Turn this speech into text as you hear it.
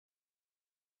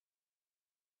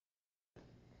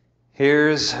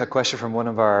Here's a question from one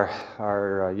of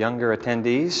our younger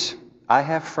attendees. I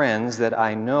have friends that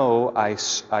I know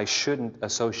I shouldn't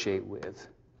associate with.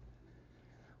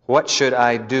 What should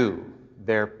I do?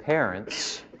 Their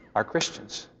parents are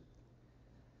Christians.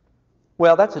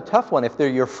 Well, that's a tough one. If they're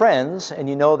your friends and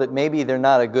you know that maybe they're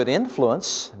not a good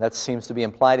influence, that seems to be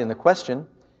implied in the question,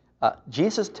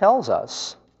 Jesus tells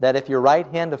us that if your right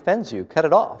hand offends you, cut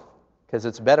it off, because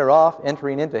it's better off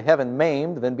entering into heaven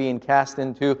maimed than being cast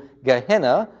into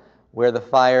Gehenna, where the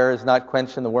fire is not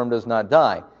quenched and the worm does not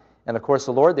die. And of course,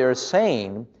 the Lord there is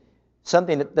saying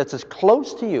something that's as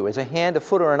close to you as a hand, a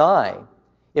foot, or an eye.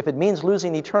 If it means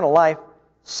losing eternal life,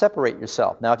 separate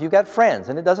yourself. Now, if you've got friends,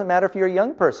 and it doesn't matter if you're a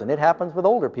young person, it happens with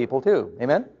older people too.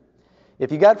 Amen?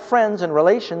 If you've got friends and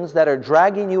relations that are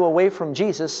dragging you away from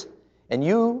Jesus, and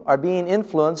you are being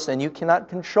influenced and you cannot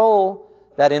control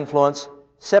that influence,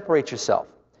 separate yourself.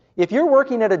 If you're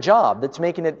working at a job that's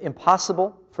making it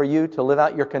impossible for you to live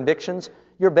out your convictions,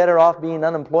 you're better off being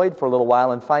unemployed for a little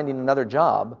while and finding another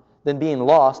job than being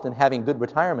lost and having good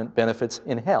retirement benefits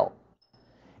in hell.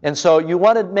 And so you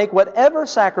want to make whatever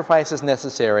sacrifice is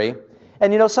necessary.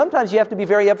 And you know, sometimes you have to be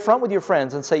very upfront with your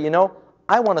friends and say, you know,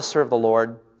 I want to serve the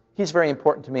Lord. He's very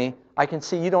important to me. I can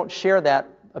see you don't share that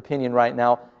opinion right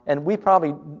now, and we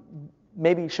probably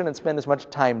maybe shouldn't spend as much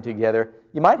time together.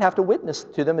 You might have to witness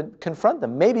to them and confront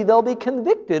them. Maybe they'll be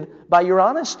convicted by your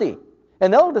honesty,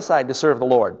 and they'll decide to serve the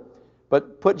Lord.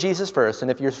 But put Jesus first, and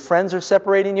if your friends are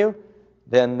separating you,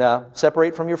 then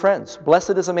separate from your friends.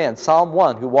 Blessed is a man, Psalm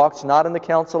 1, who walks not in the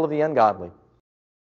counsel of the ungodly,